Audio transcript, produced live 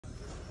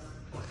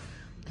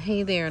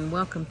Hey there, and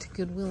welcome to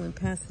Goodwill in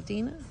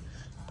Pasadena.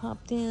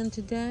 Popped in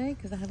today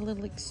because I had a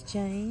little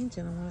exchange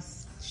and I want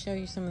to show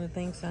you some of the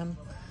things I'm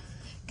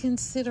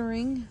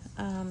considering.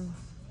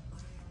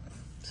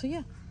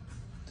 So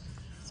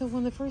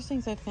one of the first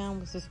things I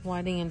found was this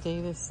Whiting &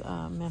 Davis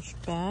mesh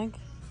bag.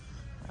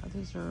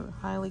 These are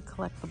highly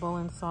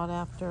collectible and sought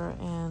after,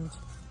 and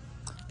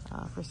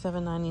for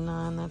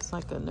 $7.99, that's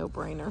like a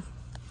no-brainer.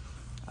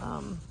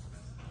 When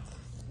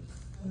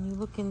you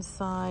look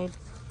inside,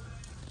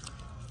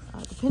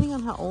 depending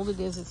on how old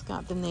it is, it's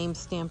got the name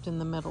stamped in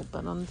the middle,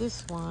 but on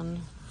this one,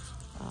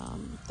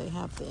 they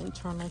have the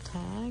internal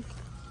tag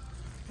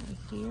right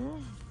here,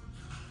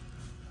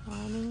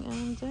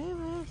 Whiting &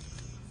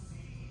 Davis.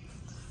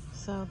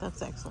 So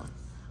that's excellent.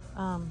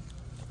 So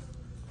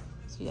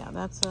yeah,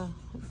 that's a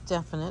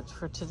definite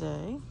for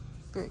today.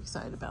 Very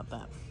excited about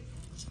that.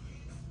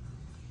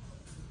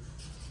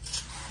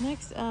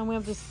 Next, we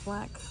have this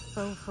black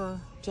faux fur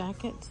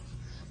jacket.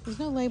 There's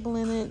no label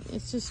in it.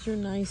 It's just your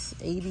nice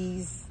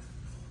 80s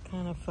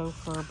kind of faux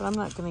fur, but I'm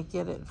not going to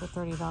get it for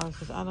 $30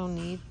 because I don't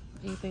need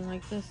anything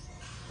like this.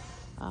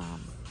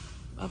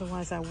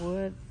 Otherwise I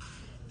would.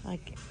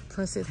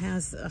 Plus it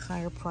has a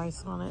higher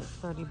price on it,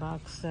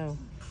 $30, so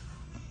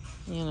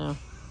you know,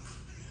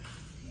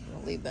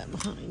 I'll leave that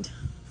behind.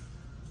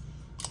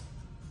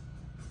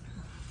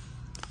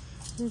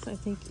 This I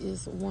think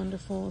is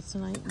wonderful. It's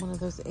one of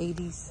those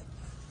 80s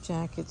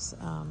jackets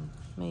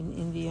made in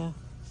India,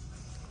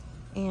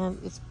 and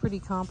it's pretty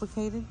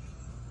complicated,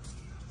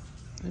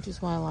 which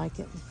is why I like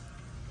it.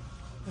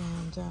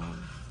 And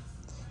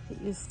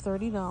it is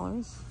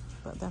 $30,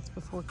 but that's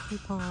before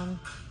coupon,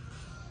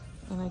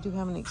 and I do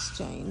have an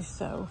exchange,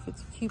 so if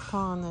it's a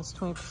coupon, that's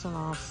 20%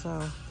 off,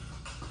 so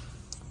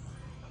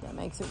that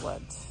makes it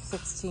what,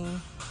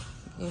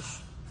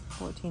 16-ish,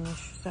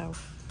 14-ish, so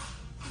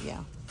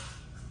yeah.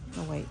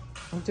 Oh wait,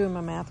 I'm doing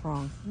my math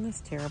wrong. Isn't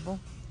this terrible?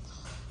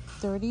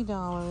 $30,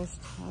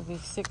 that'll be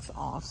 6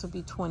 off, so it'll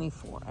be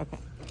 24. Okay.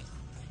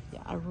 Yeah,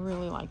 I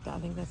really like that. I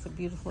think that's a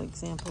beautiful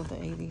example of the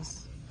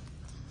 80s.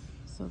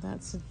 So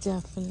that's a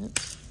definite.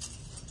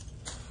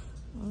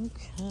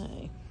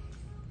 Okay.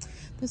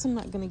 This I'm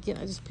not going to get.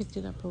 I just picked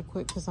it up real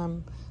quick because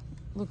I'm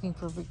looking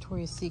for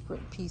Victoria's Secret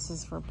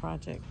pieces for a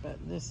project, but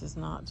this is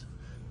not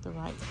the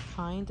right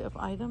kind of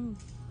item.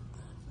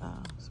 So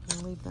I'm going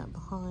to leave that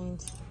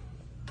behind.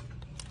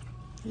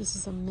 This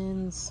is a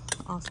men's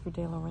Oscar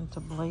de la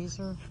Renta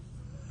blazer.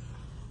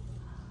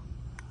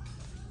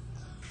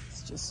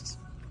 It's just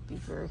be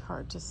very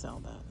hard to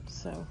sell that,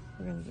 so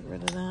we're going to get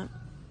rid of that.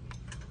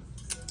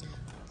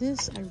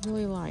 This I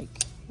really like.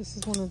 This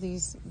is one of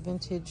these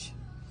vintage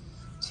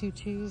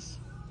tutus.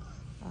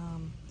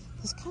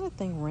 This kind of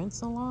thing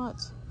rents a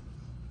lot,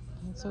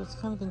 and so it's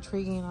kind of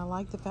intriguing, and I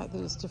like the fact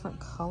that it's different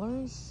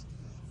colors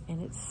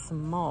and it's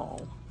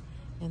small,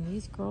 and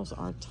these girls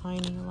are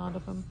tiny, a lot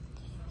of them.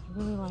 I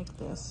really like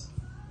this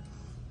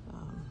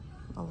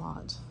a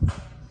lot,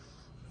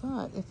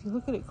 but if you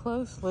look at it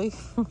closely,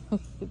 you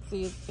can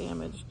see it's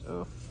damaged.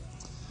 Oh.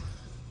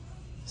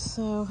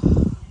 So,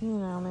 you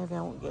know, maybe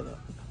I won't get it,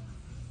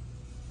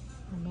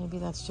 or maybe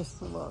that's just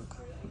the look.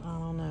 I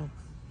don't know.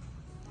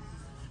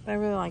 But I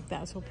really like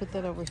that, so we'll put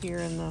that over here,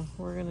 and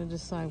we're going to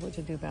decide what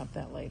to do about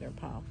that later,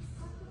 pal.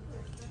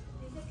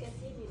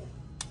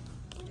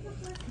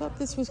 Thought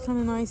this was kind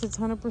of nice. It's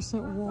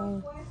 100%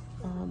 wool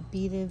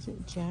beaded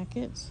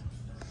jacket.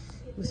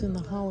 It was in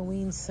the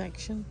Halloween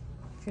section.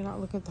 If you're not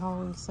looking at the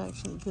Halloween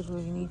section, you could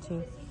really need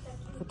to.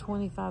 But for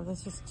 $25,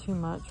 that's just too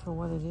much for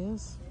what it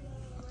is.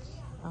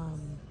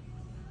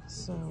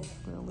 So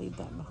we're going to leave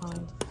that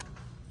behind.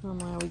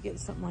 Normally I would get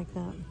something like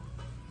that.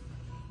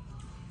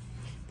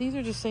 These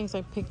are just things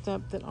I picked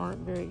up that aren't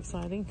very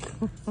exciting.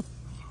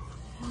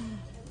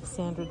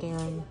 Sandra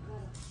Daring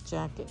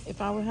jacket.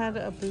 If I had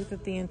a booth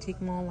at the antique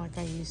mall like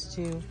I used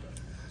to,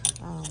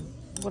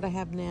 what I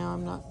have now,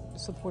 I'm not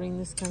supporting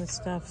this kind of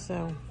stuff,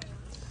 so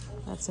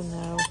that's a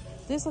no.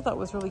 This I thought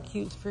was really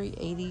cute. It's very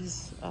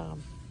 80s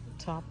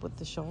top with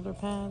the shoulder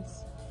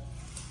pads,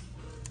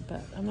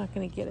 but I'm not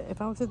going to get it.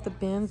 If I was at the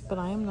bins, but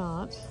I am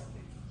not,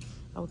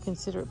 I would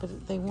consider it,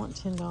 but they want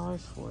 $10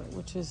 for it,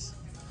 which is,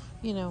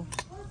 you know,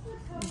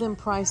 them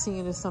pricing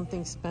it as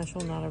something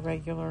special, not a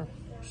regular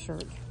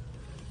shirt.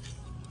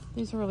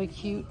 These are really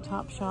cute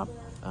Topshop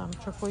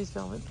turquoise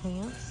velvet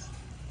pants.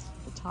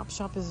 The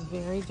Topshop is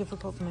very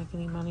difficult to make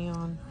any money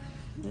on,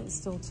 and it's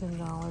still $10,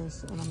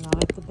 and I'm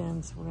not at the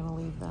bin, so we're going to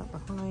leave that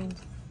behind.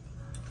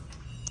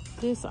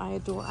 This I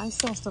adore. I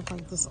sell stuff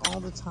like this all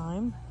the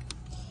time.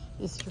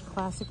 It's your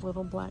classic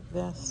little black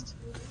vest.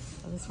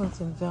 This one's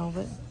in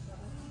velvet.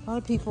 A lot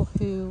of people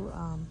who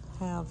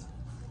have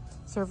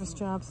service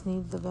jobs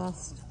need the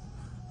vest,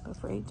 but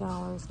for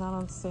 $8, not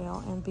on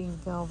sale, and being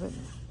velvet,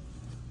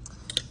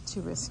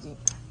 too risky.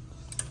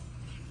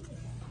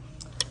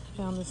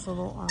 Found this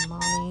little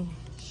Armani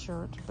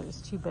shirt, but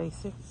it's too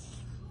basic,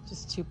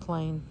 just too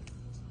plain,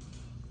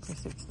 for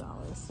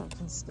 $6, so it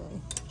can stay.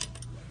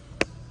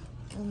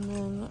 And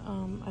then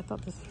I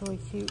thought this was really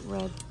cute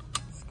red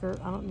skirt.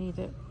 I don't need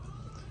it,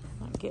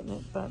 not getting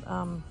it, but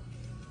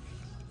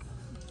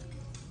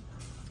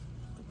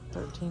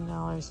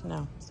 $13.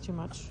 No, it's too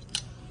much.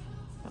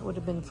 That would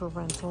have been for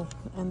rental.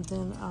 And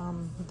then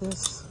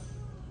this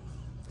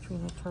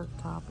Trina Turk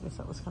top. I guess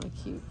that was kind of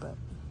cute, but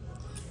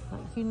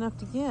not cute enough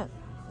to get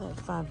at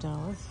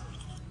 $5.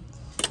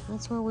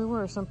 That's where we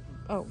were.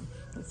 Oh,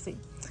 let's see.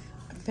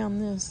 I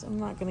found this. I'm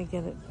not going to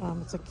get it.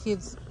 It's a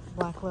kid's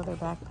black leather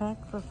backpack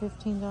for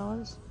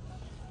 $15.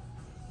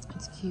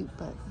 It's cute,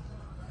 but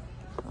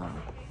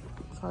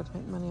it's hard to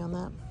make money on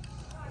that.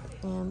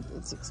 And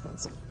it's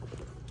expensive.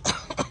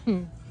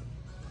 And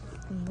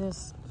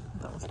this,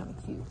 that was kind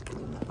of cute,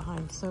 leaving that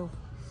behind. So,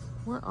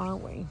 where are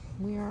we?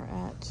 We are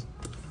at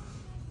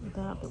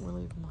that we're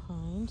leaving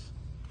behind.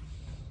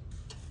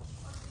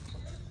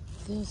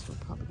 This we're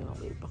probably going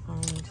to leave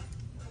behind.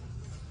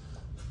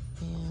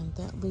 And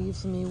that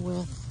leaves me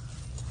with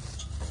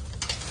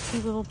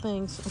two little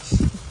things.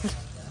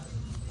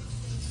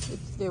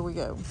 There we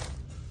go.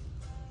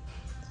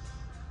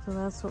 So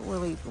that's what we're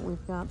leaving.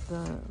 We've got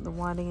the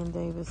Whiting and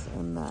Davis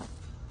and that.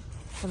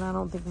 And I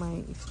don't think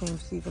my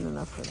exchange is even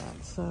enough for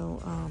that.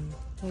 So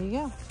there you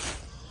go.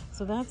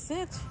 So that's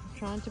it. I'm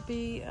trying to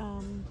be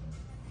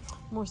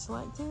more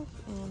selective,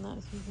 and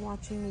that's who's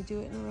watching me do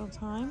it in real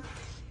time.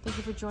 Thank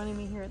you for joining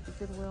me here at the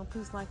Goodwill.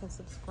 Please like and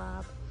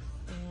subscribe,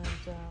 and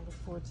look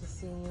forward to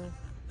seeing you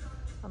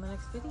on the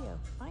next video.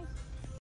 Bye.